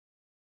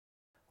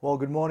Well,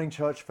 good morning,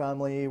 church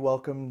family.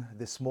 Welcome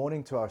this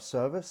morning to our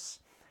service.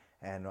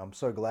 And I'm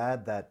so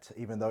glad that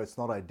even though it's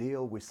not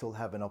ideal, we still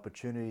have an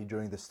opportunity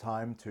during this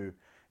time to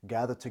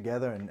gather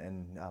together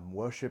and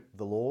worship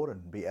the Lord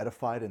and be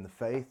edified in the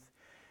faith.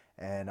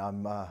 And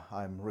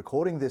I'm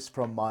recording this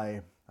from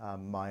my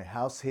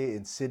house here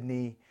in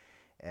Sydney,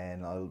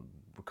 and I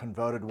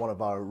converted one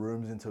of our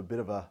rooms into a bit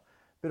of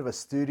a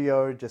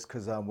studio just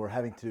because we're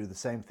having to do the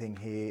same thing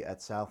here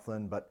at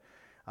Southland. But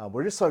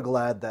we're just so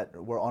glad that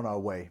we're on our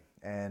way.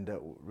 And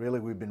really,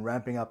 we've been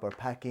ramping up our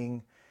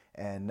packing,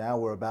 and now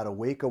we're about a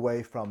week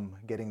away from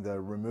getting the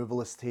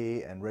removalist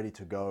here and ready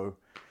to go.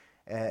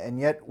 And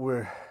yet,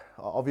 we're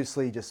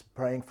obviously just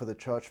praying for the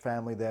church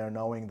family there,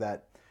 knowing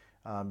that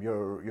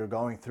you're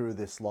going through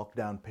this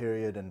lockdown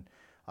period, and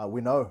we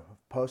know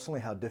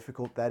personally how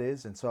difficult that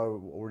is. And so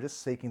we're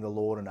just seeking the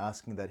Lord and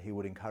asking that He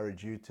would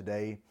encourage you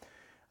today.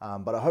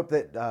 But I hope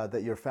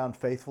that you're found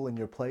faithful in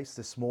your place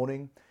this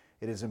morning.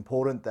 It is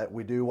important that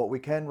we do what we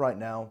can right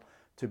now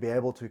to be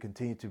able to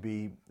continue to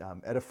be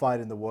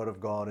edified in the Word of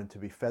God and to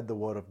be fed the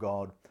Word of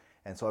God.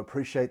 And so I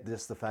appreciate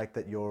just the fact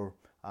that you're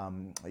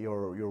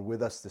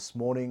with us this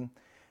morning.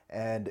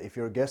 And if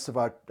you're a guest of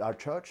our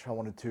church, I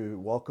wanted to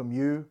welcome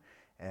you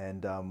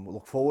and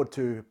look forward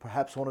to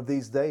perhaps one of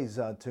these days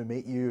to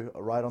meet you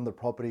right on the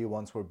property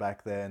once we're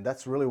back there. And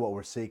that's really what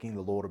we're seeking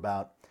the Lord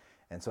about.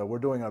 And so we're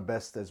doing our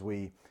best as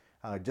we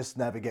just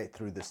navigate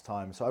through this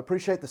time. So I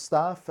appreciate the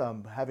staff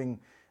having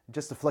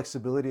just the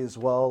flexibility as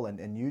well,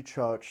 and you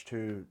church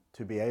to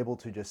be able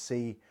to just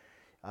see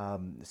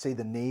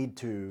the need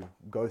to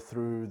go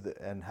through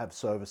and have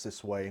service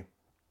this way.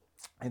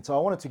 And so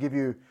I wanted to give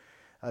you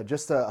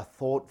just a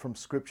thought from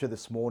Scripture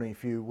this morning.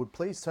 If you would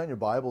please turn your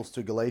Bibles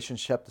to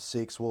Galatians chapter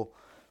 6. We'll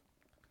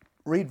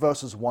read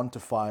verses 1 to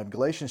 5.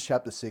 Galatians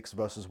chapter 6,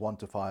 verses 1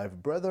 to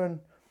 5. Brethren,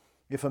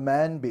 if a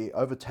man be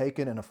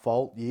overtaken in a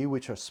fault, ye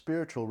which are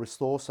spiritual,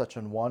 restore such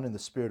an one in the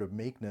spirit of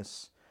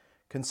meekness,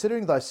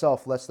 considering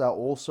thyself, lest thou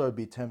also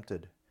be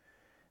tempted.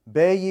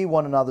 Bear ye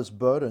one another's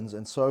burdens,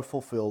 and so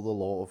fulfill the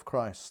law of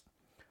Christ.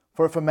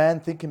 For if a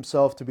man think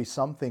himself to be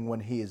something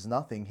when he is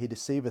nothing, he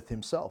deceiveth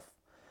himself.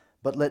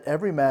 But let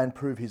every man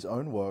prove his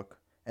own work,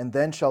 and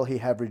then shall he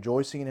have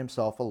rejoicing in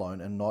himself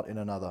alone, and not in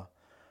another.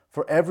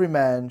 For every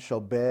man shall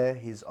bear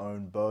his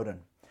own burden.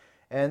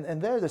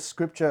 And there the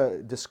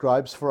Scripture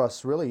describes for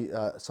us really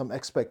some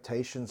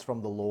expectations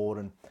from the Lord.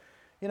 And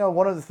you know,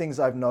 one of the things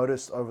I've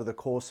noticed over the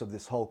course of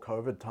this whole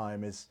COVID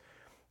time is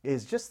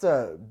just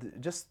the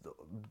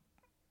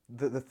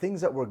things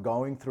that we're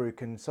going through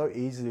can so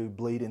easily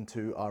bleed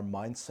into our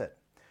mindset.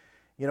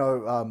 You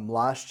know,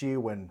 last year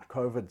when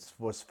COVID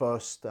was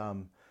first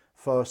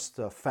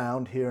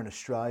found here in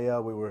Australia,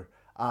 we were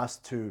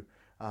asked to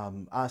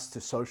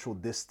social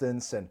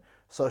distance, and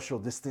social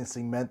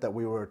distancing meant that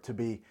we were to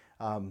be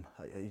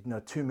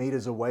 2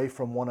 meters away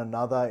from one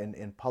another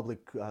in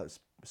public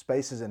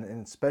spaces, and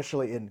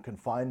especially in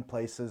confined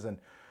places. And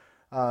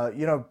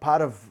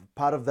part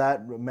of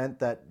that meant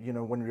that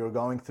when we were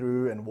going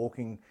through and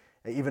walking,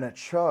 even at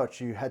church,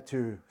 you had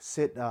to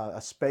sit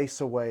a space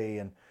away,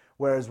 and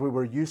whereas we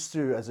were used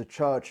to as a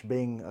church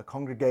being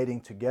congregating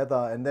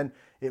together. And then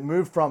it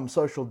moved from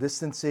social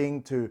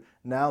distancing to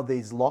now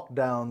these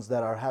lockdowns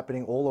that are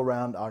happening all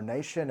around our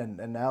nation,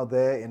 and now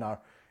there in our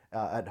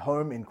at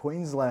home in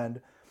Queensland.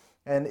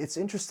 And it's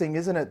interesting,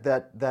 isn't it,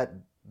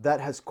 that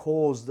has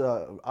caused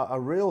a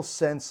real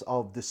sense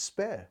of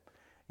despair.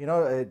 You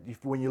know,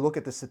 when you look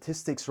at the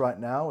statistics right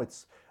now,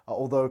 it's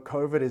although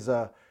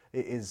COVID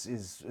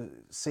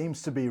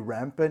seems to be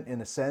rampant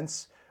in a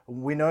sense,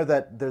 we know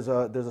that there's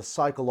a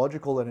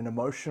psychological and an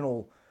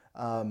emotional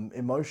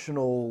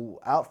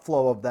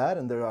outflow of that,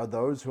 and there are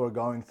those who are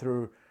going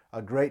through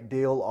a great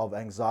deal of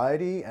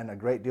anxiety and a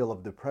great deal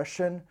of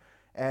depression.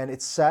 And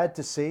it's sad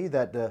to see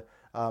that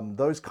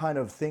those kind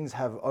of things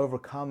have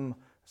overcome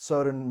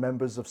certain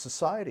members of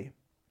society.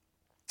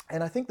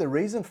 And I think the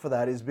reason for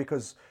that is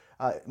because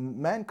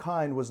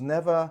mankind was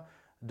never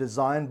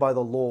designed by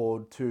the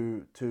Lord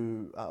to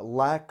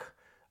lack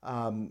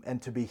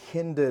and to be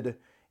hindered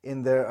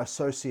in their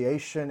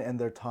association and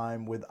their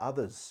time with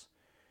others.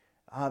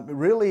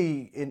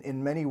 Really,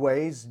 in many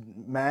ways,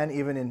 man,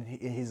 even in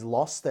his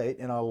lost state,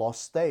 in our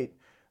lost state,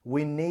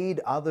 we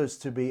need others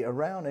to be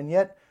around. And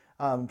yet,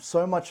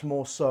 so much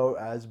more so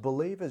as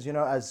believers,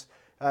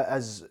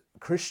 as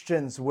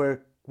Christians, we're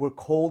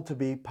called to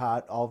be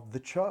part of the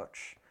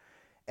church.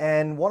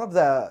 And one of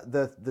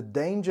the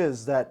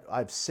dangers that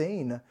I've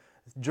seen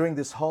during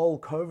this whole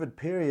COVID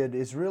period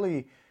is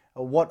really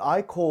what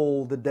I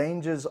call the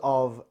dangers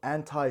of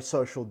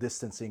anti-social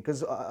distancing.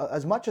 Because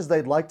as much as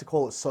they'd like to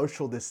call it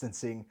social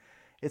distancing,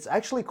 it's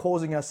actually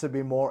causing us to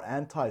be more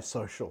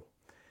anti-social.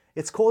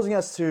 It's causing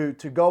us to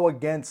go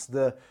against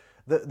the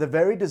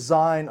very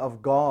design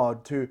of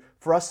God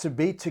for us to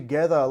be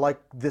together.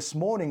 Like this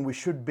morning, we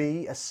should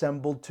be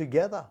assembled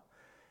together.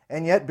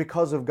 And yet,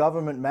 because of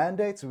government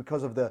mandates,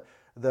 because of the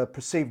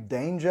perceived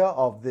danger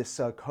of this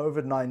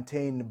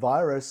COVID-19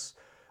 virus,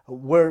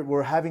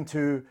 we're having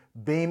to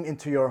beam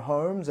into your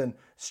homes and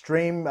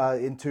stream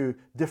into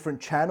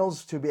different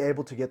channels to be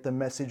able to get the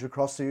message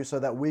across to you so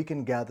that we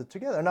can gather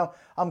together. Now,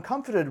 I'm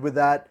comforted with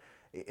that,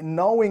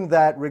 knowing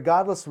that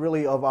regardless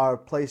really of our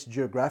place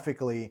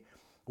geographically,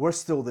 we're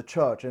still the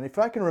church. And if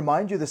I can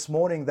remind you this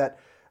morning that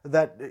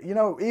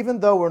even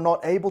though we're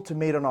not able to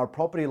meet on our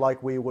property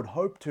like we would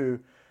hope to,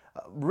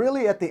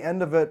 really at the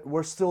end of it,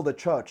 we're still the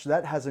church.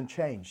 That hasn't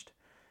changed.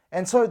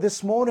 And so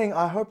this morning,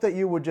 I hope that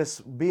you would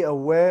just be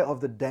aware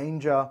of the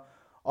danger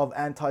of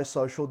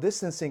antisocial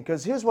distancing,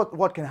 because here's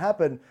what can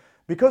happen.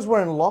 Because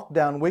we're in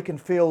lockdown, we can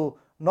feel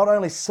not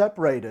only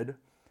separated,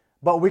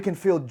 but we can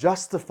feel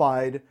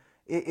justified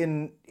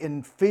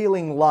in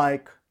feeling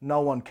like no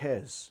one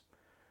cares.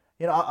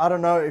 I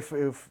don't know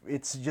if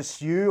it's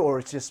just you or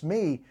it's just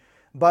me,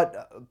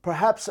 but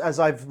perhaps as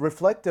I've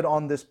reflected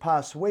on this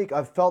past week,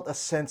 I've felt a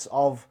sense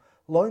of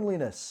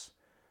loneliness.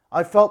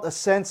 I felt a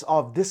sense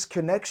of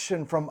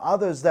disconnection from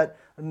others that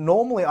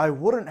normally I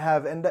wouldn't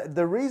have. And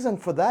the reason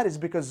for that is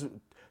because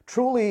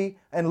truly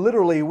and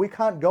literally we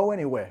can't go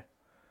anywhere.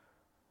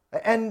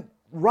 And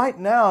right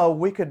now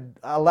we could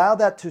allow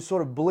that to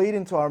sort of bleed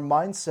into our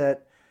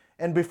mindset.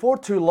 And before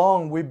too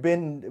long, we've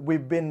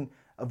been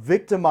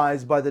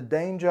victimized by the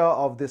danger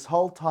of this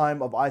whole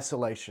time of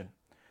isolation.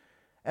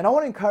 And I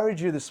want to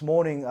encourage you this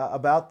morning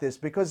about this,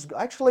 because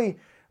actually,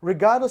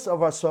 regardless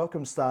of our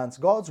circumstance,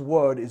 God's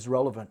word is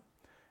relevant.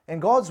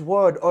 And God's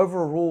word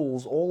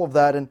overrules all of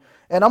that. And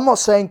I'm not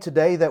saying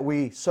today that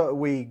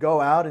we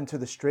go out into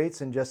the streets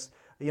and just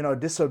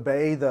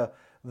disobey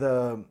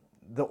the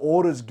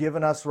orders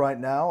given us right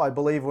now. I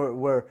believe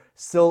we're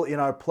still in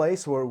our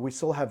place where we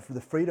still have the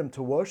freedom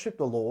to worship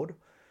the Lord.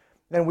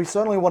 And we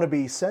certainly want to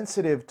be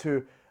sensitive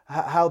to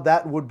how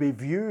that would be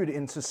viewed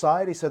in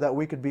society so that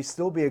we could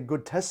still be a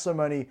good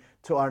testimony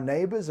to our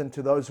neighbors and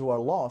to those who are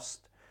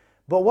lost.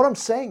 But what I'm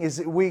saying is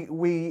we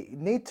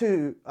need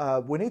to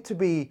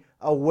be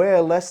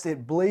aware lest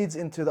it bleeds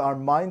into our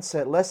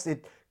mindset, lest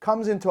it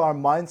comes into our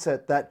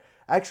mindset that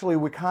actually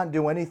we can't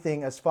do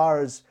anything as far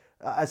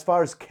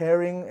as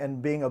caring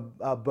and being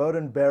a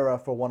burden bearer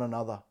for one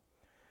another.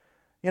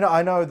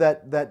 I know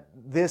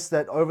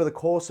that over the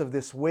course of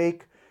this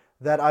week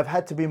that I've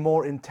had to be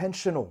more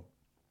intentional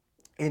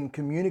in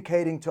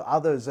communicating to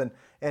others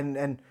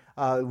and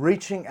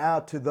reaching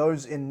out to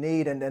those in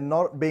need and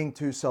not being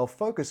too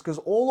self-focused, because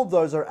all of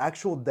those are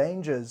actual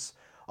dangers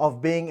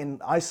of being in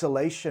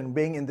isolation,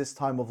 being in this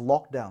time of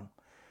lockdown.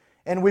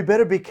 And we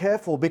better be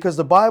careful, because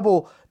the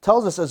Bible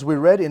tells us, as we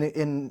read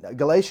in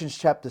Galatians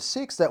chapter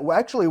 6, that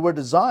we're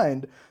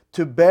designed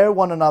to bear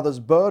one another's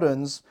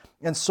burdens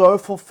and so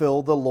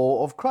fulfill the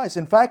law of Christ.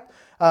 In fact,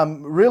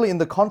 really in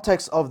the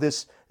context of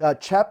this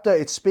chapter,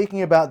 it's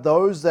speaking about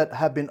those that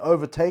have been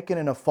overtaken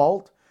in a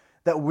fault,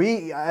 that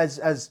we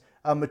as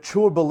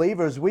mature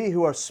believers, we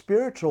who are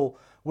spiritual,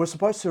 we're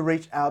supposed to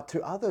reach out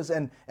to others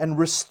and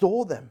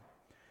restore them.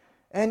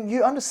 And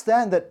you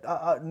understand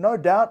that no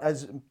doubt,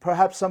 as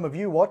perhaps some of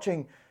you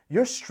watching,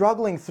 you're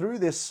struggling through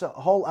this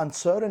whole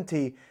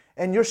uncertainty,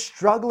 and you're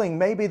struggling.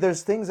 Maybe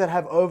there's things that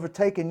have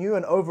overtaken you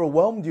and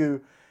overwhelmed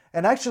you.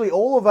 And actually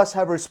all of us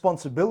have a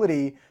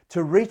responsibility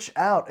to reach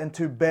out and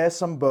to bear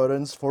some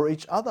burdens for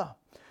each other.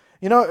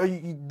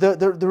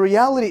 The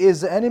reality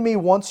is the enemy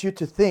wants you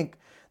to think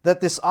that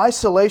this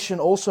isolation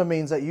also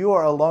means that you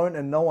are alone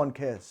and no one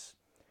cares.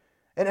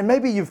 And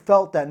maybe you've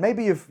felt that.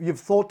 Maybe you've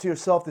thought to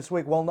yourself this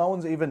week, well, no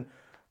one's even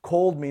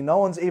called me. No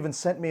one's even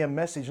sent me a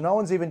message. No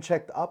one's even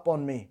checked up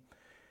on me.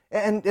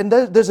 And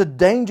there's a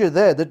danger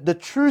there. The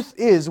truth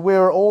is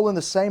we're all in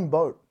the same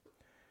boat.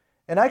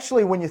 And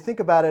actually, when you think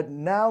about it,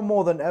 now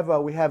more than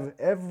ever, we have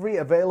every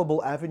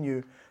available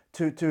avenue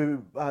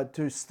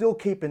to still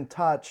keep in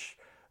touch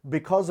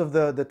because of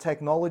the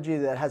technology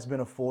that has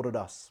been afforded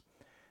us.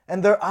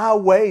 And there are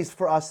ways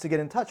for us to get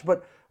in touch,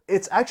 but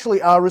it's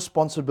actually our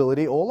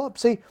responsibility all up.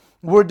 See,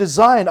 we're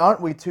designed, aren't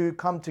we, to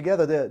come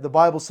together. The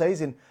Bible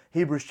says in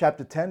Hebrews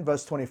chapter 10,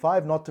 verse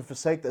 25, not to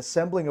forsake the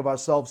assembling of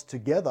ourselves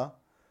together,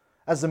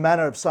 as the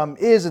manner of some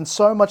is, and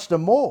so much the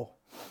more.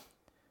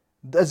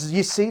 As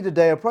you see the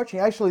day approaching,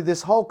 actually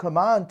this whole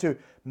command to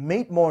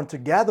meet more and to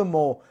gather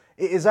more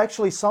is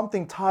actually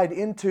something tied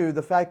into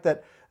the fact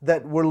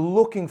that we're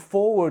looking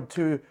forward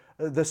to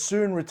the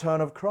soon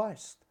return of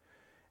Christ.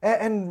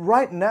 And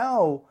right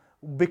now,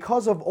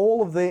 because of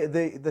all of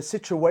the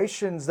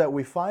situations that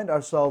we find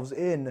ourselves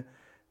in,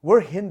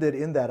 we're hindered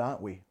in that,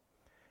 aren't we?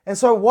 And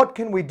so what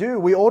can we do?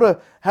 We ought to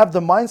have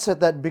the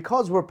mindset that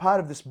because we're part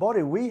of this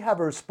body, we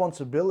have a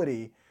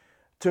responsibility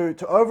to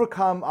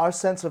overcome our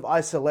sense of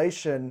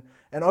isolation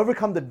and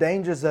overcome the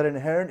dangers that are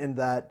inherent in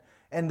that,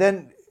 and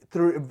then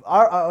through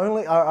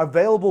our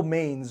available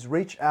means,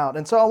 reach out.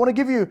 And so I want to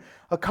give you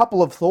a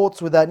couple of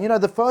thoughts with that.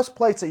 The first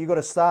place that you've got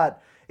to start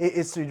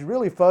is to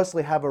really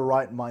firstly have a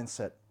right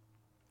mindset.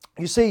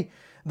 You see,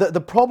 the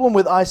problem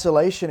with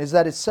isolation is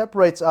that it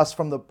separates us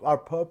from our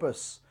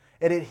purpose,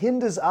 and it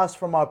hinders us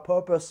from our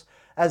purpose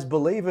as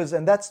believers,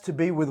 and that's to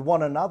be with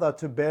one another,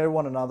 to bear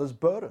one another's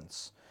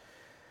burdens.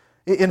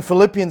 In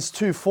Philippians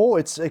 2:4,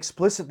 it's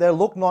explicit there,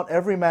 look not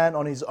every man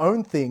on his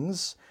own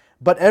things,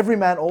 but every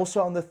man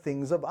also on the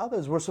things of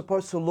others. We're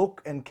supposed to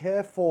look and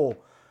care for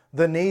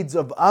the needs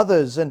of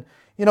others. And,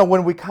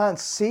 when we can't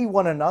see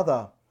one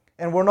another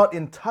and we're not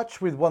in touch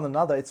with one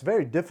another, it's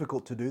very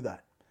difficult to do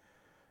that.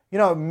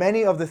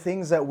 Many of the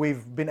things that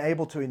we've been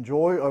able to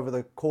enjoy over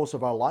the course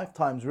of our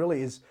lifetimes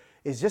really is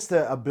just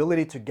the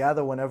ability to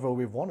gather whenever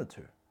we've wanted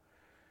to.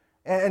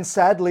 And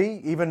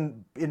sadly,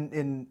 even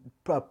in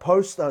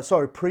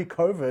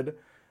pre-COVID,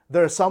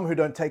 there are some who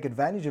don't take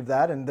advantage of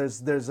that, and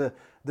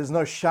there's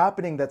no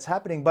sharpening that's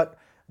happening. But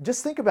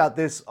just think about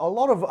this: a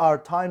lot of our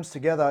times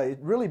together, it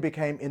really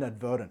became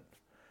inadvertent.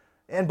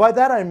 And by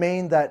that I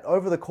mean that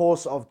over the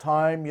course of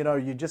time,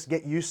 you just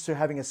get used to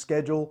having a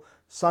schedule.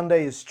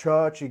 Sunday is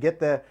church, you get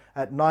there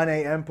at 9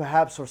 a.m.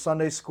 perhaps for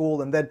Sunday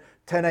school, and then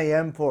 10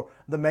 a.m. for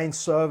the main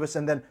service,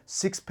 and then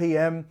 6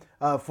 p.m.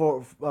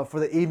 For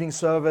the evening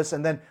service,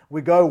 and then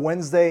we go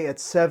Wednesday at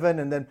 7,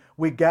 and then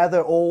we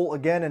gather all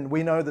again, and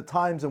we know the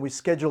times and we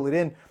schedule it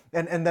in,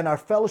 and then our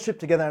fellowship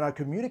together and our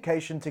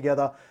communication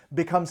together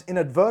becomes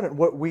inadvertent.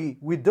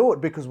 We do it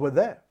because we're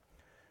there.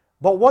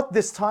 But what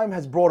this time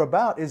has brought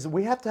about is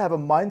we have to have a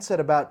mindset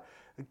about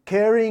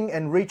caring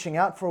and reaching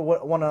out for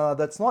one another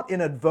that's not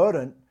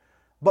inadvertent,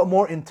 but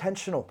more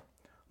intentional,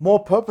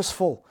 more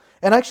purposeful.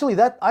 And actually,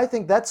 I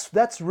think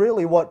that's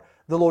really what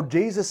the Lord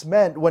Jesus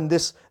meant when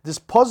this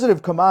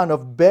positive command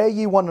of bear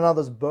ye one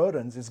another's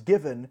burdens is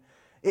given.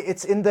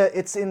 It's in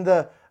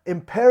the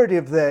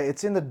imperative there.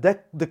 It's in the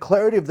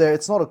declarative there.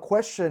 It's not a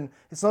question.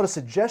 It's not a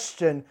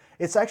suggestion.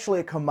 It's actually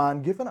a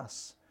command given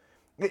us.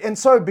 And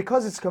so,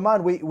 because it's a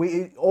command,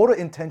 we ought to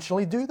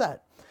intentionally do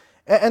that.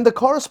 And the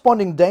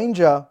corresponding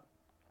danger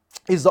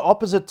is the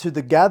opposite to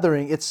the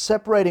gathering. It's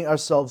separating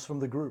ourselves from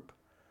the group.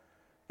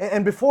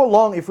 And before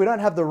long, if we don't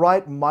have the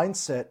right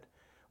mindset,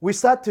 we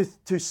start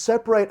to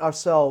separate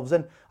ourselves.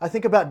 And I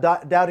think about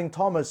doubting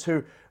Thomas,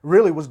 who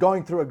really was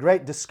going through a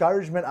great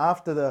discouragement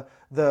after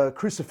the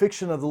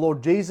crucifixion of the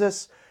Lord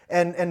Jesus.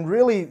 And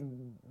really,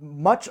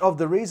 much of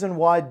the reason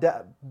why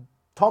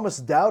Thomas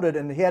doubted,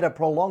 and he had a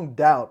prolonged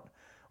doubt,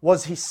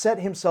 was he set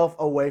himself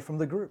away from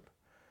the group.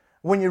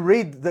 When you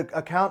read the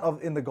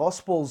account in the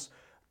Gospels,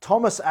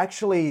 Thomas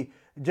actually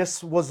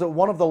just was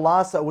one of the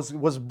last that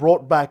was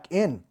brought back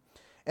in.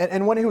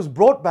 And when he was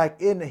brought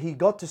back in, he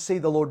got to see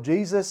the Lord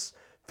Jesus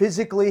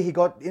physically. He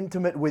got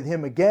intimate with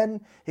him again.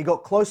 He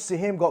got close to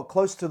him, got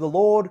close to the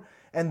Lord,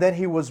 and then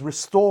he was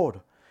restored.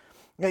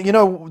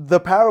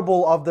 The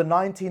parable of the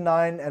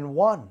 99 and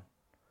 1.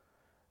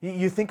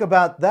 You think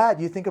about that.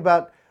 You think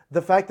about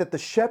the fact that the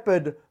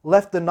shepherd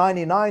left the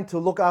 99 to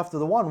look after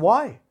the one.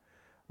 Why?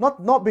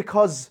 Not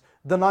because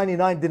the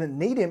 99 didn't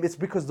need him. It's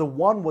because the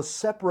one was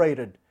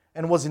separated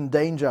and was in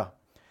danger.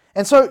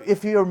 And so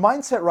if your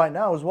mindset right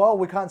now is, well,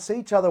 we can't see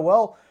each other,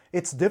 well,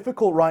 it's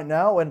difficult right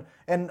now,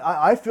 and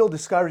I feel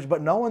discouraged,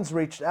 but no one's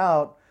reached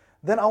out,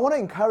 then I want to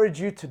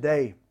encourage you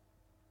today.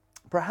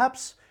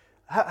 Perhaps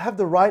have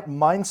the right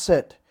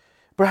mindset.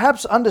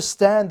 Perhaps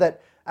understand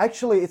that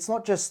actually it's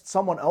not just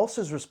someone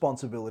else's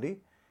responsibility,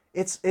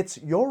 it's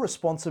your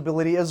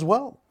responsibility as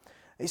well.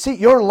 You see,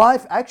 your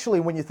life actually,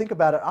 when you think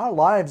about it, our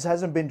lives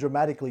hasn't been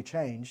dramatically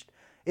changed.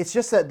 It's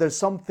just that there's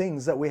some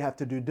things that we have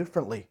to do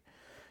differently.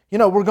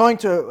 We're going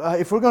to,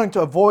 if we're going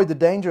to avoid the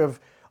danger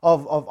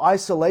of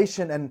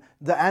isolation and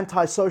the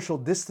antisocial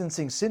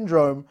distancing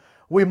syndrome,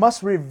 we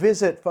must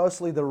revisit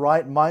firstly the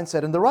right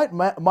mindset. And the right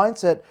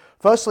mindset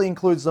firstly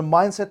includes the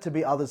mindset to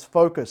be others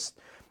focused.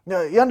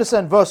 You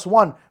understand verse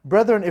 1,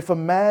 brethren, if a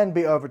man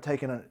be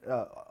overtaken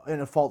in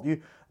a fault,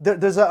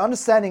 there's an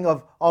understanding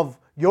of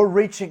you're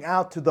reaching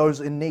out to those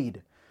in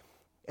need.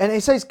 And he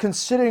says,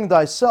 considering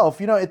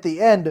thyself, at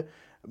the end,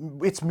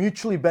 it's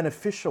mutually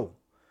beneficial.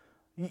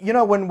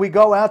 When we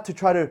go out to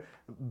try to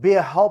be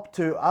a help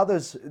to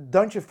others,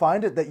 don't you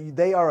find it that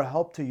they are a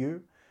help to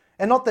you?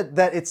 And not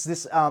that it's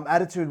this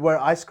attitude where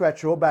I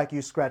scratch your back,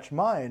 you scratch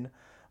mine,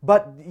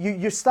 but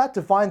you start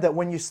to find that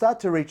when you start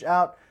to reach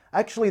out,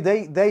 actually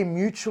they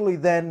mutually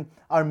then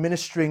are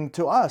ministering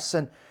to us.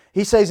 And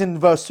he says in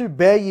verse 2,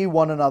 bear ye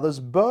one another's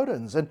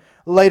burdens. And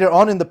later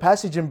on in the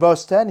passage in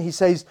verse 10, he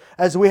says,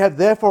 as we have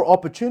therefore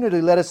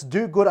opportunity, let us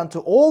do good unto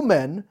all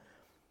men,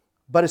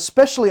 but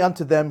especially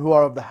unto them who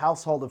are of the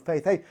household of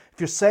faith. Hey, if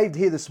you're saved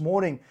here this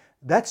morning,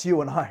 that's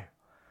you and I.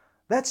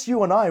 That's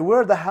you and I.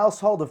 We're the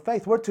household of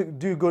faith. We're to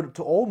do good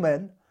to all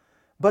men,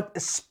 but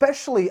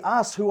especially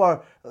us who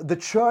are the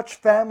church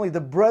family,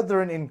 the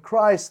brethren in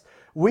Christ.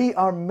 We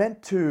are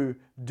meant to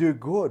do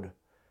good.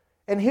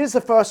 And here's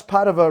the first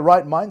part of a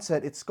right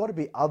mindset. It's got to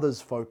be others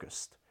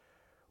focused.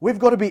 We've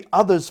got to be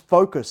others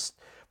focused.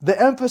 The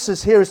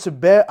emphasis here is to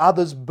bear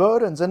others'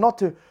 burdens, and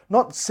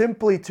not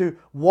simply to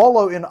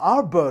wallow in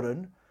our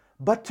burden,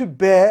 but to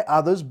bear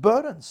others'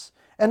 burdens.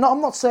 And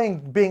I'm not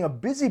saying being a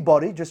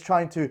busybody, just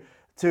trying to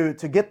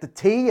get the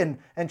tea and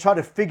try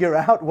to figure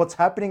out what's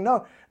happening.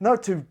 No,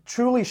 to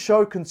truly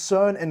show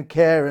concern and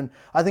care. And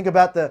I think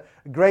about the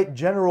great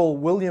General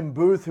William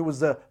Booth, who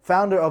was the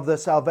founder of the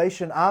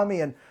Salvation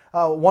Army. And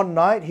one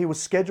night he was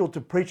scheduled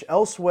to preach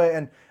elsewhere,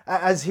 and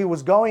as he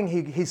was going,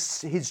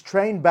 his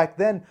train back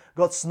then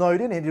got snowed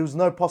in, and there was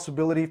no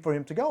possibility for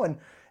him to go.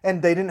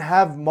 and they didn't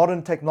have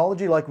modern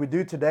technology like we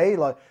do today.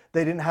 Like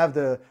they didn't have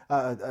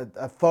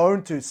a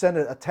phone to send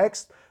a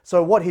text.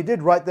 So what he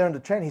did right there in the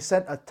train, he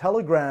sent a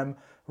telegram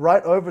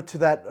right over to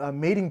that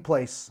meeting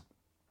place,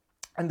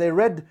 and they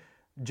read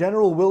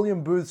General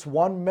William Booth's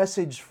one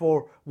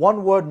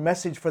word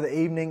message for the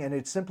evening, and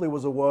it simply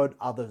was a word: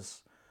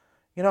 others.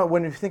 You know,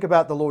 when you think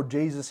about the Lord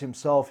Jesus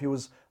himself, he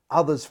was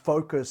others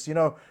focused. You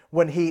know,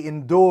 when he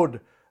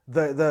endured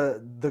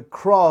the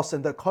cross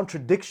and the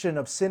contradiction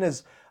of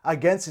sinners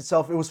against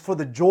itself, it was for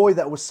the joy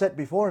that was set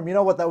before him. You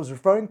know what that was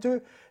referring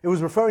to? It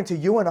was referring to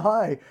you and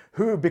I,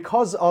 who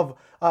because of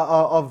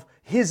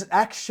his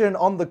action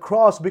on the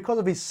cross, because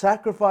of his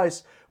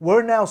sacrifice,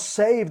 we're now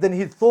saved. And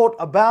he thought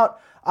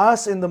about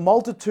us in the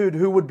multitude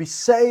who would be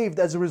saved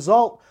as a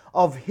result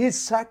of his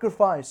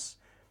sacrifice.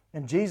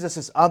 And Jesus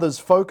is others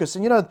focused.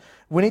 And you know,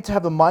 we need to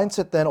have the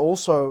mindset then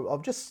also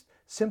of just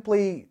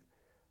simply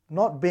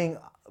not being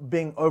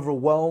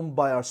overwhelmed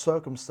by our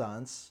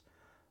circumstance,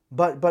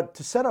 but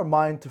to set our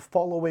mind to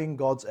following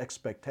God's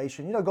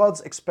expectation. You know,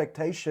 God's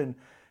expectation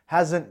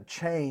hasn't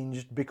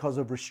changed because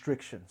of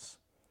restrictions.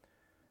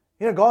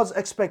 You know, God's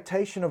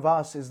expectation of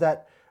us is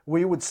that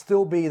we would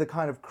still be the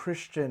kind of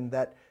Christian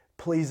that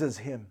pleases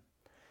him.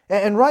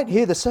 And right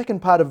here, the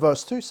second part of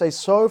verse 2 says,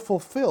 so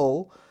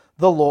fulfill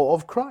the law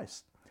of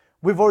Christ.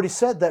 We've already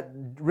said that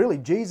really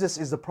Jesus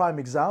is the prime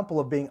example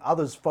of being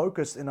others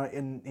focused in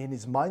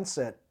his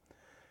mindset.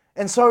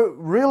 And so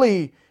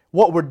really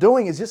what we're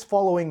doing is just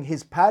following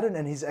his pattern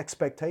and his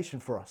expectation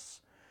for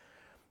us.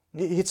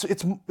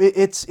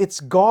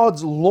 It's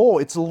God's law.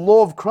 It's the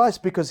law of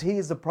Christ because he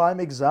is the prime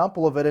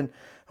example of it. And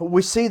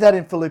we see that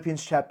in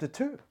Philippians chapter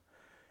 2.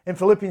 In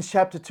Philippians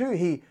chapter 2,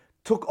 he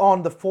took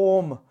on the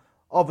form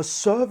of a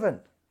servant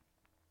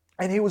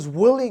and he was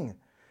willing.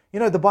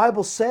 You know, the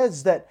Bible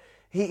says that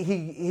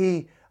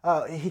he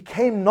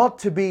came not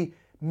to be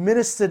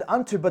ministered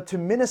unto, but to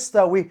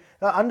minister. We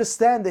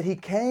understand that he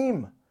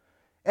came.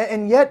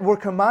 And yet we're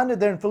commanded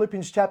there in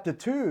Philippians chapter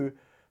 2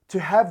 to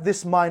have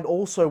this mind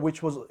also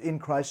which was in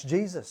Christ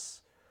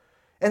Jesus.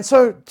 And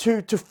so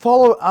to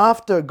follow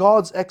after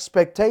God's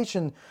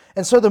expectation.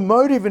 And so the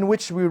motive in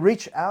which we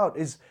reach out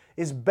is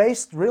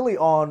based really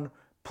on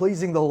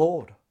pleasing the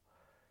Lord.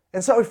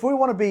 And so if we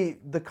want to be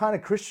the kind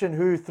of Christian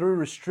who through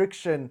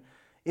restriction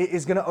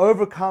is going to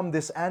overcome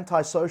this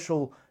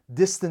antisocial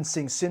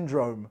distancing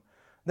syndrome,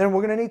 then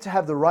we're going to need to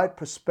have the right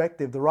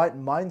perspective, the right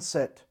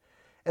mindset.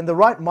 And the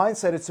right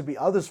mindset is to be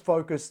others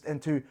focused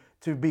and to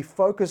be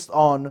focused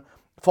on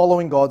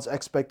following God's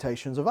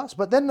expectations of us.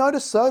 But then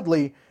notice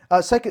thirdly,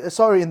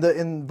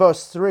 in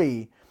verse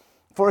 3,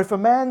 for if a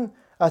man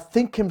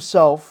think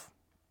himself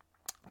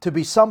to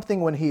be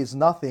something when he is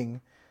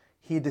nothing,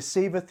 he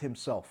deceiveth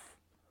himself.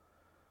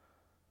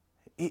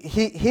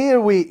 Here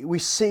we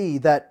see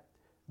that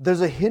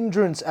there's a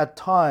hindrance at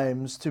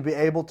times to be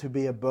able to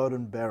be a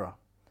burden bearer.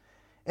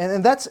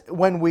 And that's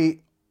when we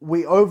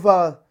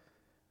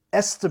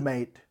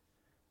overestimate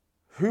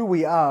who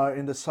we are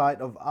in the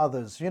sight of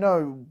others. You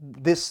know,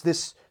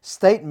 this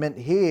statement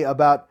here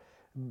about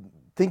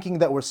thinking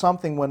that we're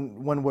something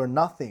when we're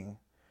nothing,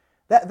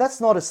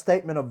 that's not a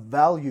statement of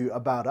value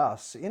about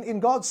us. In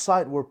God's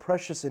sight, we're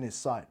precious in his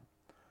sight.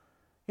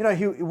 You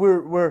know,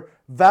 we're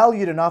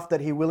valued enough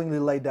that he willingly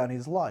laid down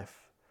his life.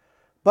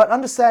 But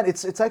understand,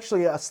 it's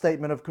actually a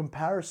statement of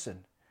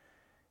comparison.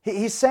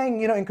 He's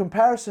saying, you know, in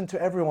comparison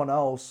to everyone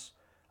else,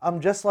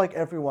 I'm just like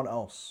everyone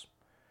else.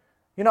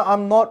 You know,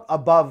 I'm not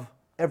above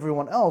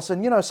everyone else.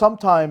 And, you know,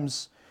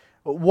 sometimes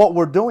what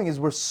we're doing is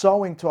we're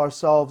sowing to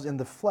ourselves in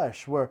the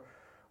flesh. We're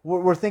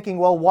thinking,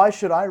 well, why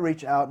should I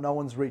reach out? No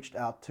one's reached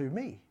out to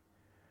me.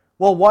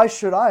 Well, why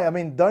should I? I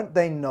mean, don't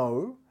they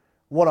know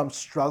what I'm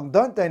struggling?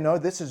 Don't they know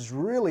this is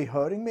really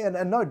hurting me?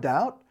 And no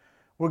doubt,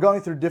 we're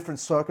going through different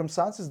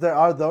circumstances. There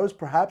are those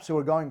perhaps who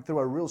are going through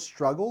a real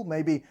struggle.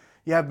 Maybe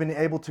you have been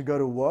able to go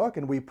to work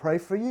and we pray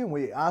for you and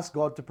we ask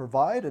God to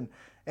provide. And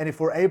if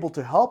we're able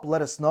to help,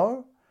 let us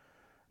know.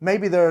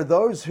 Maybe there are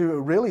those who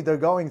really, they're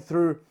going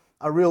through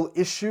a real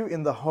issue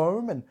in the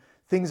home and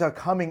things are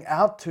coming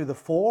out to the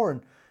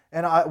fore.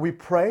 And we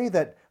pray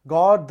that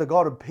God, the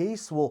God of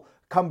peace, will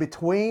come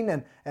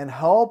between and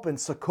help and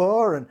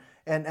succor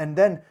and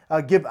then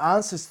give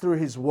answers through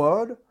his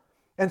word.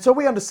 And so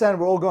we understand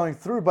we're all going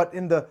through, but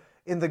in the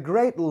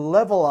great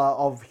level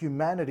of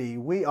humanity,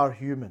 we are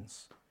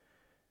humans.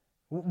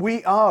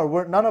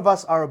 None of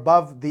us are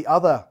above the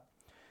other.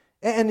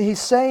 And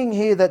he's saying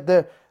here that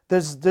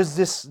there's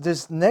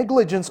this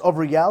negligence of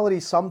reality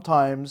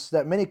sometimes,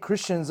 that many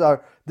Christians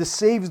are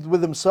deceived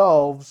with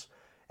themselves.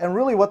 And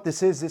really what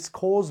this is, it's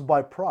caused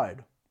by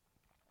pride.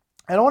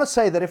 And I want to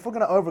say that if we're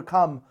going to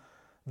overcome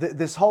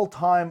this whole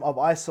time of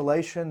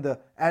isolation, the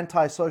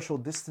antisocial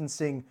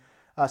distancing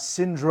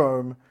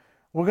syndrome,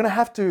 we're going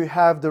to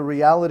have the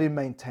reality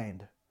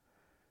maintained.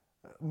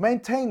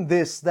 Maintain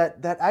this,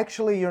 that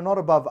actually you're not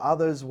above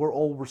others, we're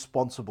all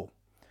responsible.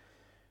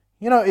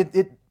 You know,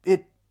 it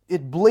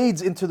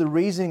bleeds into the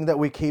reasoning that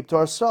we keep to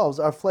ourselves.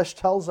 Our flesh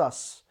tells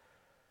us,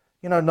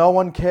 you know, no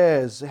one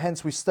cares,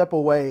 hence we step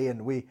away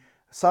and we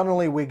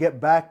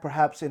get back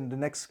perhaps in the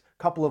next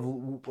couple of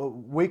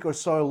week or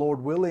so,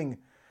 Lord willing.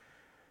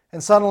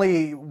 And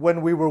suddenly,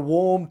 when we were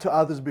warm to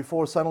others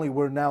before, suddenly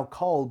we're now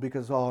cold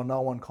because, oh,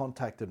 no one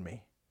contacted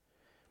me.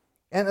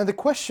 And the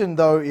question,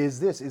 though, is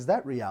this: is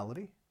that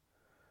reality?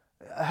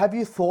 Have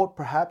you thought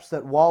perhaps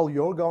that while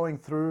you're going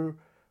through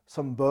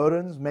some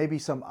burdens, maybe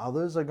some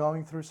others are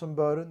going through some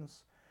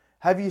burdens?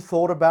 Have you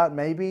thought about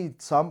maybe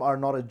some are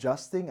not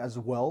adjusting as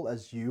well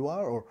as you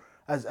are, or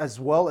as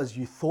well as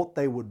you thought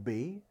they would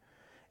be?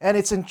 And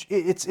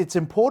it's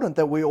important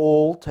that we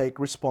all take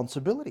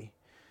responsibility.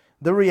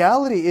 The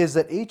reality is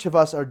that each of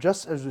us are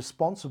just as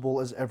responsible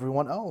as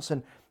everyone else.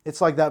 And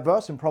it's like that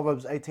verse in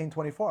Proverbs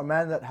 18:24, a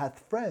man that hath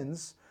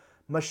friends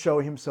must show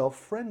himself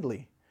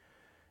friendly.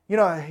 You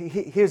know,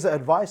 here's the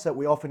advice that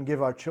we often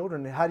give our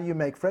children. How do you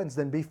make friends?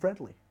 Then be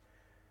friendly.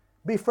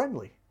 Be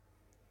friendly.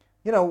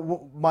 You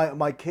know,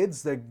 my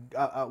kids,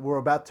 we're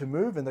about to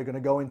move and they're going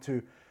to go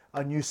into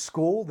a new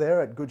school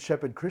there at Good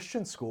Shepherd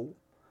Christian School.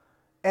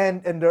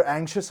 And they're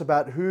anxious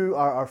about who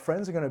our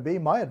friends are going to be.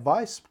 My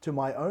advice to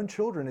my own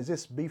children is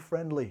this: be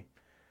friendly.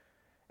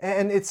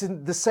 And it's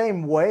in the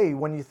same way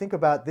when you think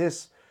about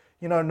this,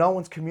 you know, no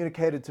one's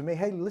communicated to me.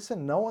 Hey,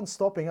 listen, no one's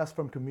stopping us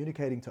from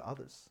communicating to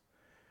others.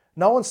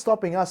 No one's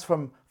stopping us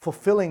from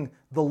fulfilling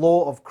the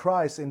law of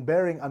Christ in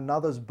bearing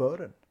another's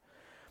burden.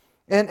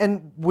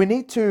 And we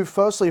need to,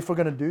 firstly, if we're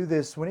going to do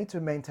this, we need to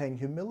maintain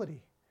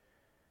humility.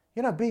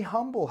 You know, be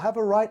humble, have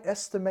a right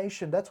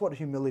estimation. That's what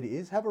humility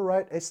is. Have a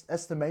right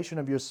estimation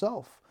of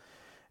yourself.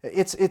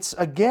 It's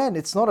again,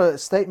 it's not a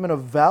statement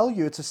of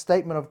value, it's a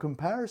statement of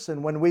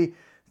comparison. When we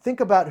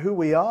think about who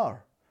we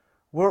are,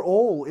 we're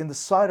all in the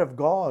sight of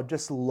God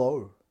just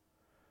low.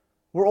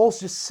 We're all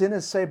just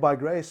sinners saved by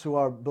grace who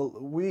are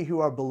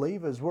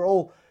believers. We're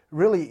all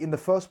really in the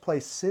first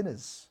place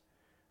sinners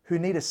who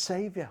need a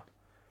Savior.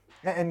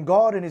 And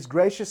God in His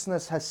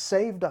graciousness has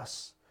saved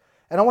us.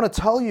 And I want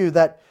to tell you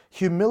that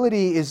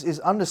humility is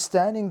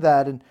understanding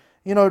that. And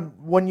you know,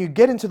 when you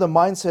get into the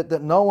mindset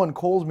that no one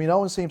calls me, no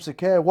one seems to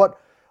care, what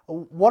I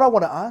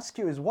want to ask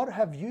you is, what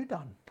have you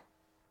done?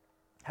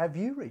 Have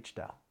you reached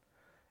out?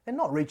 And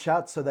not reach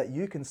out so that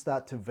you can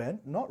start to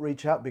vent, not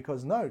reach out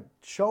because, no,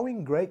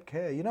 showing great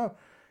care. You know,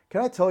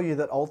 can I tell you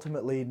that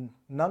ultimately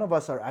none of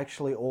us are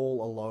actually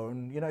all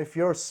alone? You know, if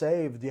you're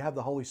saved, you have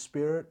the Holy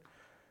Spirit,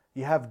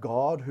 you have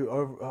God who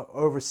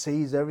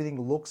oversees everything,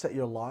 looks at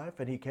your life,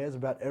 and He cares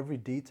about every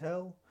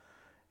detail.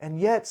 And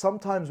yet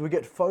sometimes we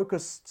get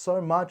focused so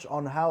much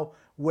on how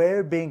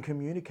we're being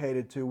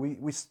communicated to,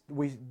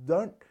 we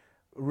don't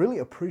really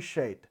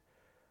appreciate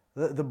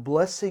the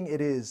blessing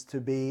it is to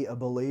be a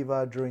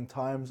believer during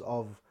times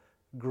of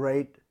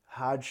great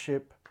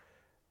hardship,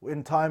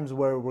 in times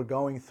where we're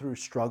going through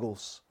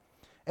struggles.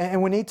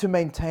 And we need to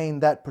maintain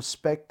that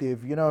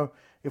perspective. You know,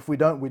 if we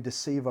don't, we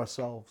deceive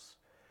ourselves.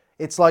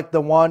 It's like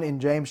the one in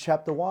James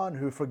chapter 1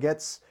 who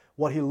forgets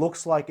what he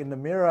looks like in the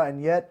mirror,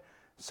 and yet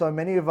so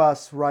many of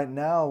us right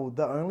now,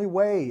 the only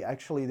way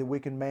actually that we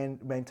can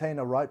maintain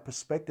a right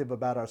perspective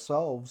about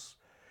ourselves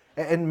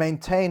and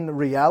maintain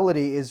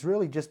reality is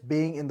really just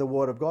being in the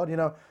Word of God. You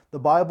know, the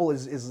Bible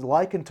is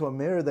likened to a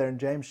mirror there in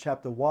James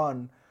chapter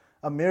 1,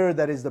 a mirror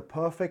that is the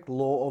perfect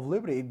law of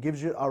liberty. It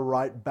gives you a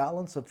right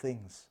balance of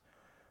things.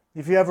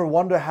 If you ever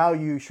wonder how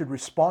you should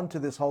respond to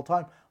this whole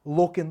time,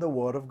 look in the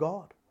Word of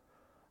God.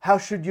 How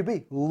should you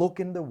be? Look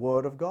in the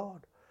Word of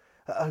God.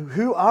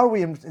 Who are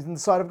we in the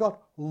sight of God?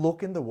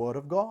 Look in the Word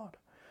of God.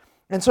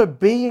 And so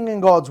being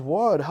in God's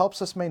Word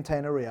helps us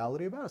maintain a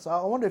reality about us.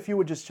 I wonder if you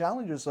would just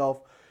challenge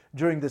yourself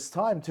during this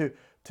time to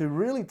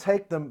really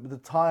take the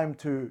time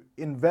to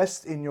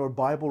invest in your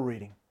Bible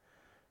reading.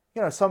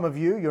 You know, some of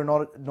you, you're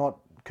not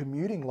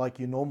commuting like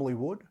you normally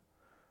would.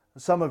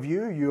 Some of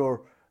you,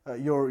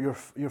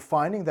 you're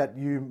finding that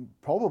you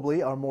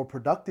probably are more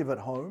productive at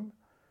home.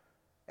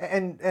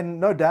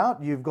 And no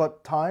doubt you've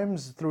got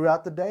times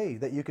throughout the day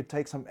that you could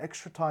take some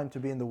extra time to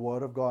be in the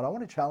Word of God. I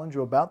want to challenge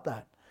you about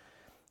that.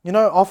 You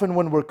know, often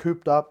when we're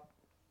cooped up,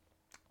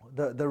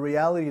 the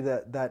reality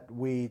that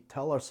we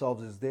tell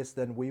ourselves is this: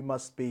 then we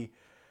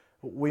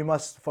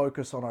must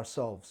focus on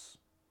ourselves.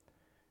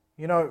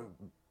 You know,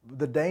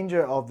 the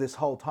danger of this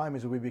whole time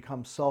is that we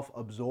become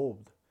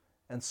self-absorbed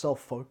and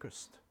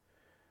self-focused.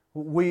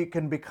 We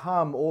can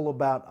become all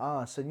about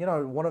us. And you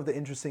know, one of the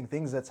interesting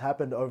things that's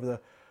happened over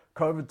the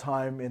COVID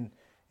time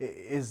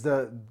is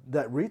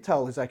that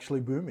retail is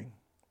actually booming.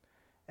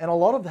 And a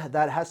lot of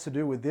that has to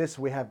do with this.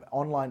 We have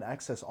online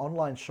access,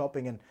 online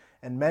shopping,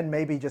 and men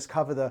maybe just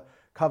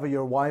cover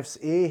your wife's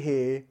ear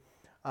here.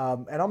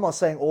 And I'm not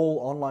saying all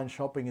online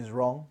shopping is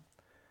wrong,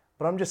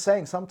 but I'm just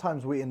saying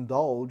sometimes we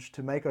indulge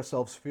to make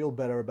ourselves feel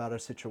better about our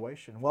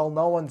situation. Well,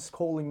 no one's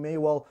calling me.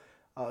 Well,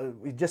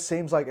 it just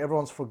seems like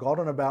everyone's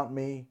forgotten about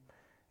me.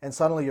 And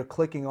suddenly you're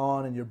clicking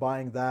on and you're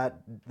buying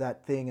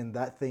that thing and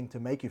that thing to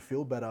make you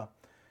feel better.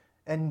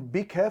 And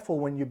be careful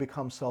when you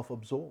become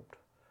self-absorbed.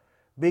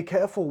 Be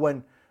careful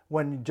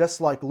when just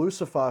like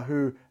Lucifer,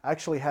 who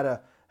actually had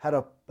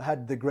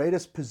the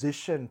greatest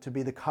position to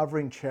be the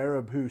covering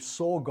cherub who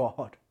saw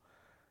God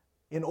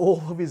in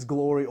all of His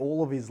glory,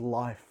 all of his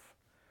life,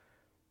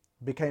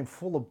 became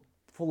full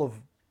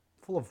of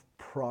full of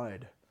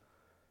pride.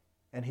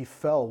 And he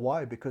fell.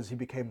 Why? Because he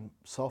became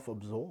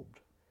self-absorbed.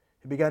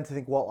 He began to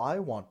think, well, I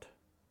want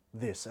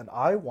this and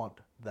I want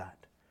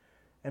that.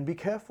 And be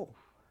careful.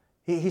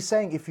 He's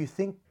saying if you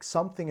think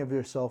something of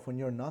yourself when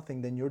you're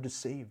nothing, then you're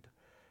deceived.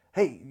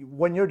 Hey,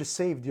 when you're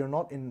deceived, you're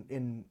not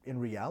in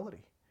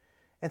reality.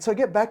 And so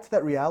get back to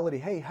that reality.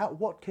 Hey,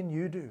 what can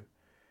you do?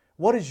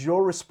 What is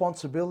your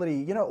responsibility?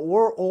 You know,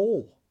 we're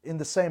all in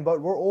the same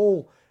boat. We're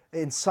all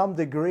in some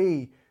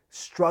degree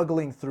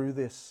struggling through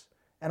this.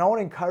 And I want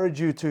to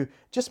encourage you to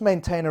just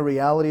maintain a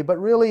reality. But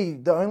really,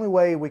 the only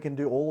way we can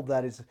do all of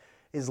that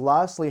is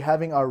lastly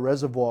having our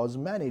reservoirs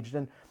managed.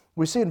 And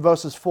we see in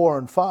verses 4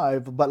 and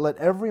 5, but let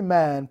every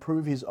man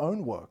prove his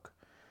own work,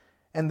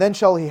 and then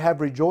shall he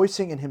have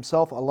rejoicing in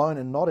himself alone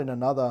and not in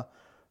another,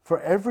 for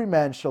every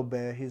man shall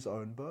bear his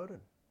own burden.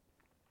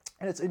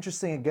 And it's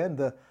interesting again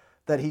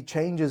that he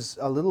changes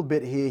a little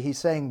bit here. He's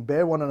saying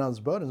bear one another's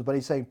burdens, but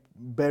he's saying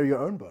bear your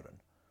own burden.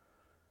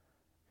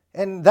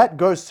 And that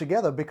goes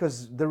together,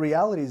 because the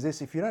reality is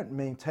this: if you don't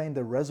maintain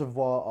the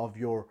reservoir of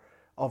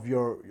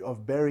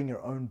bearing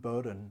your own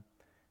burden,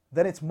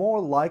 then it's more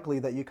likely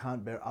that you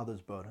can't bear others'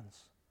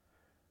 burdens.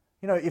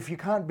 You know, if you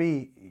can't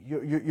be,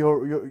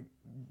 you're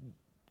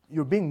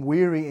being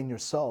weary in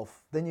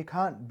yourself, then you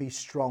can't be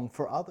strong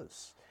for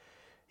others.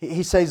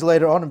 He says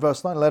later on in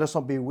verse 9, let us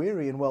not be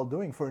weary in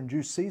well-doing, for in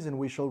due season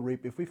we shall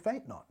reap if we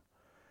faint not.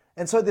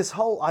 And so this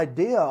whole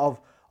idea of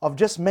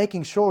just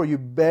making sure you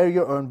bear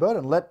your own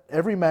burden, let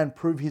every man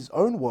prove his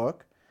own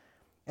work,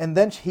 and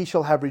then he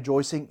shall have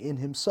rejoicing in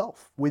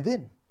himself,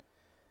 within,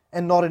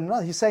 and not in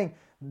another. He's saying,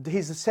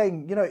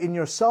 you know, in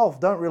yourself,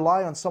 don't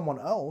rely on someone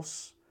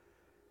else.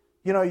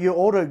 You know, you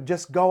ought to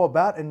just go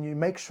about and you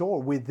make sure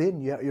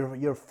within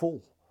you're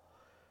full.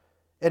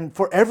 And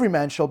for every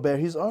man shall bear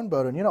his own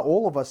burden. You know,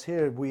 all of us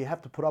here, we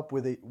have to put up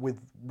with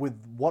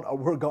what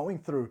we're going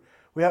through.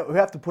 We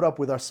have to put up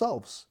with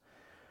ourselves.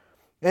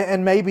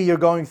 And maybe you're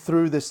going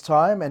through this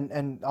time,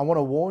 and I want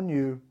to warn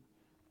you,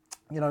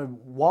 you know,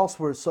 whilst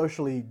we're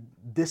socially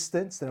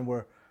distanced and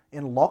we're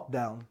in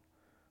lockdown,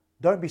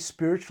 don't be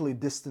spiritually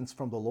distanced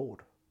from the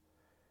Lord.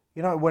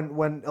 You know,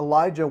 when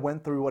Elijah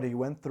went through what he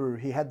went through,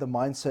 he had the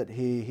mindset,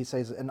 he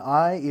says, and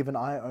even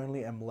I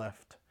only am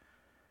left.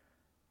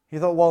 He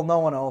thought, well, no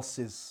one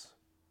else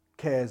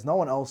cares, no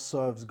one else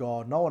serves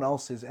God, no one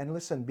else is. And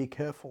listen, be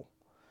careful.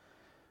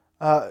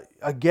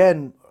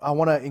 Again, I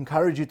want to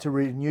encourage you to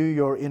renew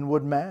your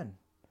inward man.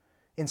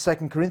 In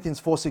 2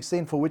 Corinthians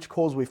 4:16, for which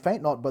cause we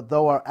faint not, but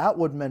though our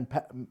outward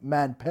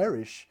man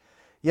perish,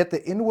 yet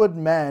the inward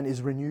man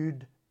is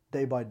renewed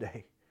day by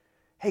day.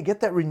 Hey, get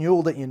that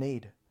renewal that you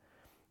need.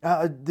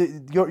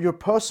 Your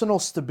personal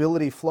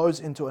stability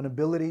flows into an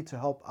ability to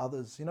help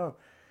others. You know,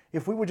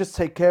 if we would just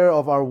take care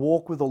of our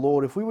walk with the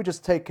Lord, if we would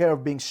just take care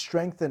of being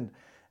strengthened,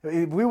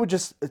 if we would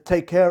just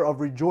take care of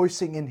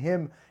rejoicing in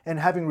Him and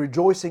having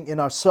rejoicing in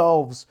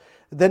ourselves,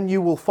 then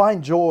you will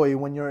find joy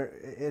when you're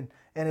in,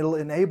 and it'll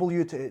enable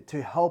you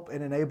to help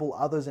and enable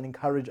others and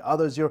encourage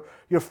others.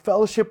 Your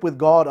fellowship with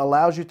God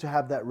allows you to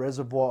have that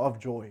reservoir of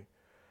joy.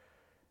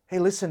 Hey,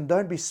 listen,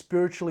 don't be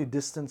spiritually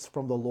distanced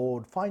from the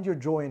Lord. Find your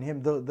joy in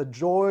Him. The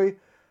joy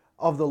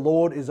of the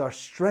Lord is our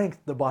strength,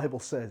 the Bible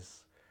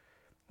says.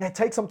 Hey,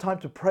 take some time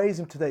to praise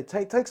Him today.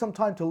 Take some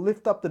time to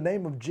lift up the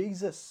name of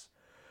Jesus.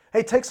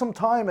 Hey, take some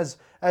time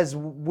as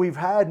we've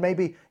had.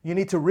 Maybe you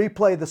need to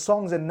replay the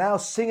songs and now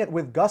sing it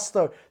with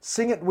gusto.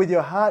 Sing it with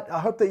your heart. I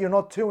hope that you're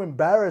not too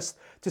embarrassed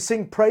to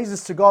sing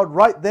praises to God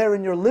right there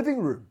in your living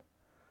room.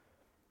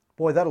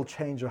 Boy, that'll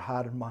change your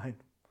heart and mind.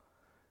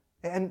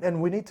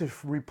 And we need to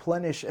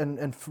replenish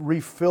and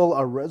refill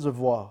our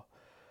reservoir.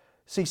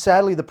 See,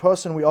 sadly, the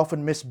person we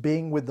often miss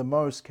being with the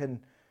most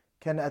can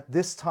at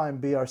this time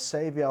be our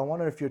Savior. I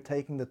wonder if you're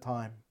taking the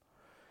time.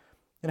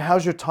 And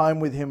how's your time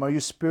with Him? Are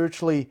you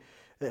spiritually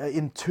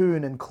in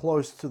tune and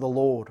close to the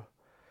Lord?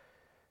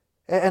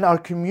 And our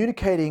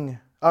communing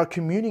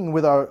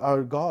with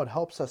our God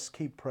helps us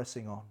keep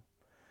pressing on.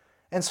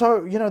 And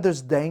so, you know,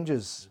 there's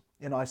dangers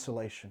in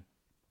isolation.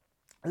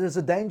 There's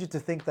a danger to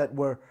think that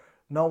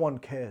no one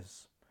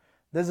cares.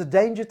 There's a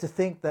danger to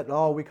think that,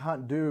 we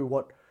can't do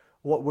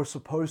what we're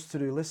supposed to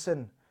do.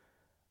 Listen,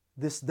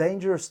 this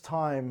dangerous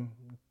time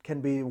can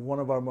be one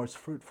of our most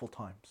fruitful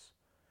times.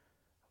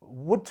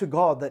 Would to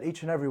God that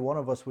each and every one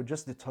of us would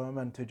just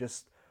determine to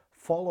just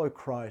follow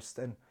Christ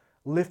and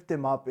lift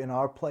Him up in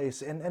our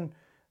place. And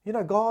you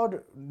know,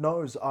 God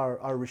knows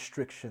our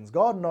restrictions.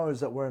 God knows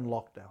that we're in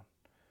lockdown.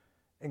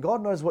 And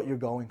God knows what you're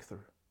going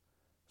through.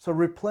 So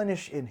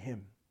replenish in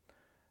Him.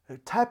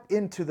 Tap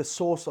into the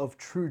source of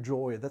true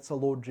joy. That's the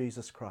Lord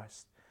Jesus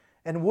Christ.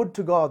 And would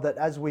to God that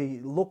as we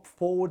look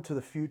forward to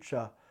the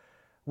future,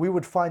 we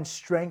would find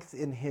strength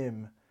in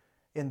Him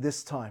in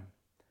this time.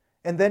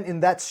 And then in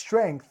that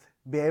strength,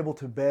 be able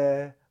to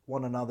bear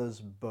one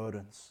another's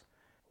burdens.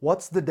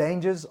 What's the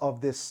dangers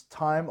of this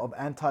time of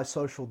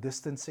antisocial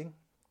distancing?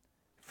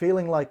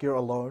 Feeling like you're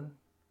alone.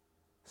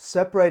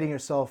 Separating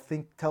yourself,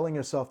 telling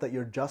yourself that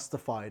you're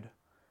justified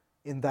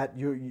in that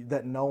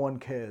no one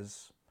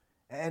cares.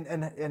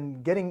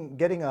 And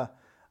getting a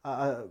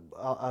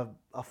a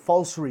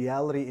false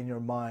reality in your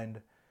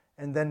mind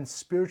and then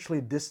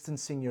spiritually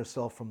distancing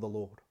yourself from the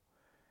Lord.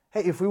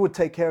 Hey, if we would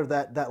take care of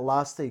that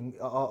last thing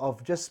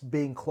of just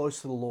being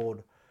close to the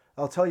Lord,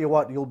 I'll tell you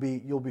what, you'll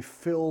be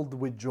filled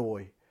with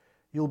joy.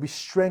 You'll be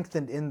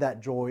strengthened in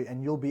that joy,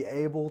 and you'll be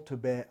able to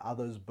bear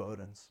others'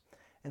 burdens.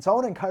 And so I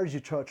want to encourage you,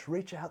 church,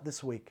 reach out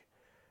this week.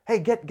 Hey,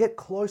 get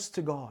close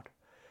to God.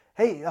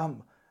 Hey,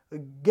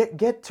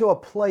 get to a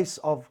place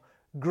of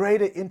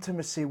greater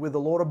intimacy with the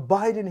Lord.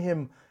 Abide in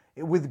Him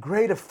with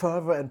greater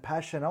fervor and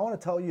passion. I want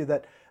to tell you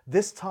that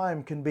this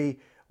time can be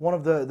one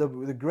of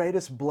the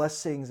greatest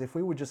blessings if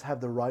we would just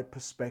have the right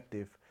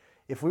perspective,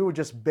 if we would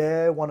just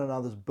bear one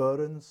another's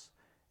burdens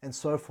and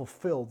so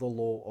fulfill the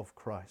law of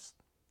Christ.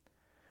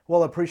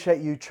 Well, I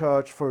appreciate you,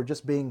 church, for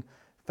just being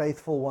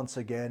faithful once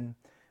again.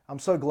 I'm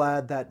so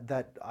glad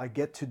that I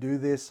get to do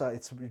this.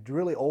 It's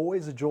really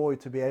always a joy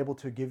to be able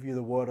to give you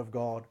the Word of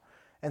God.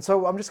 And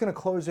so I'm just going to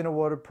close in a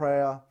word of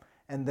prayer,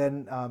 and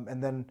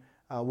then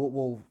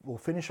we'll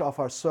finish off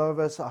our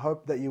service. I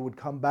hope that you would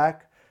come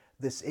back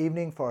this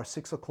evening for our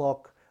 6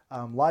 o'clock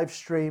live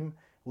stream.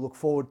 We look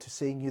forward to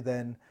seeing you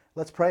then.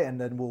 Let's pray,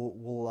 and then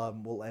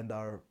we'll end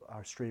our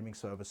streaming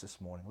service this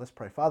morning. Let's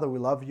pray. Father, we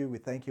love you. We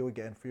thank you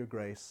again for your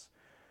grace.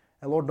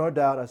 And Lord, no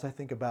doubt, as I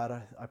think about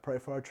it, I pray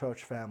for our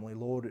church family.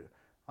 Lord,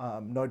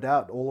 no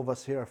doubt all of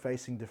us here are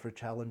facing different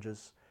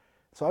challenges.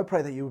 So I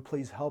pray that you would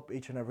please help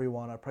each and every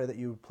one. I pray that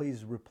you would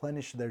please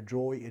replenish their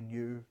joy in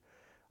you.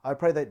 I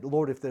pray that,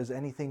 Lord, if there's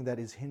anything that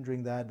is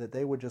hindering that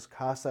they would just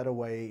cast that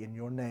away in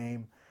your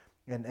name.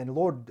 And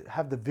Lord,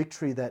 have the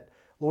victory that,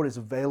 Lord, is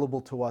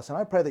available to us. And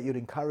I pray that you'd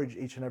encourage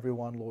each and every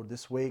one, Lord,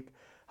 this week.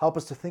 Help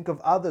us to think of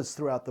others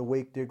throughout the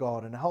week, dear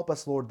God. And help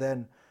us, Lord,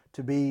 then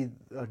to be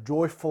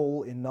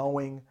joyful in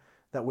knowing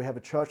that we have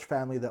a church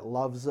family that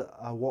loves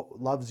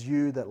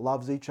you, that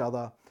loves each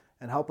other,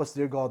 and help us,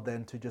 dear God,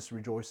 then to just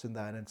rejoice in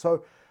that. And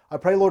so I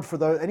pray, Lord,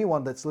 for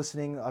anyone that's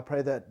listening, I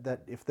pray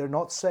that if they're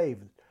not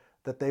saved,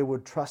 that they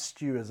would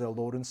trust you as their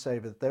Lord and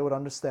Savior, that they would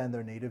understand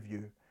their need of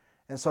you.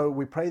 And so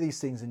we pray these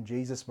things in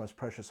Jesus' most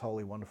precious,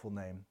 holy, wonderful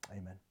name.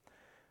 Amen.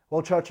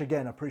 Well, church,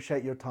 again,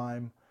 appreciate your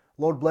time.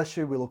 Lord bless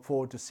you. We look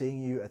forward to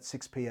seeing you at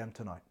 6 p.m.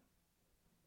 tonight.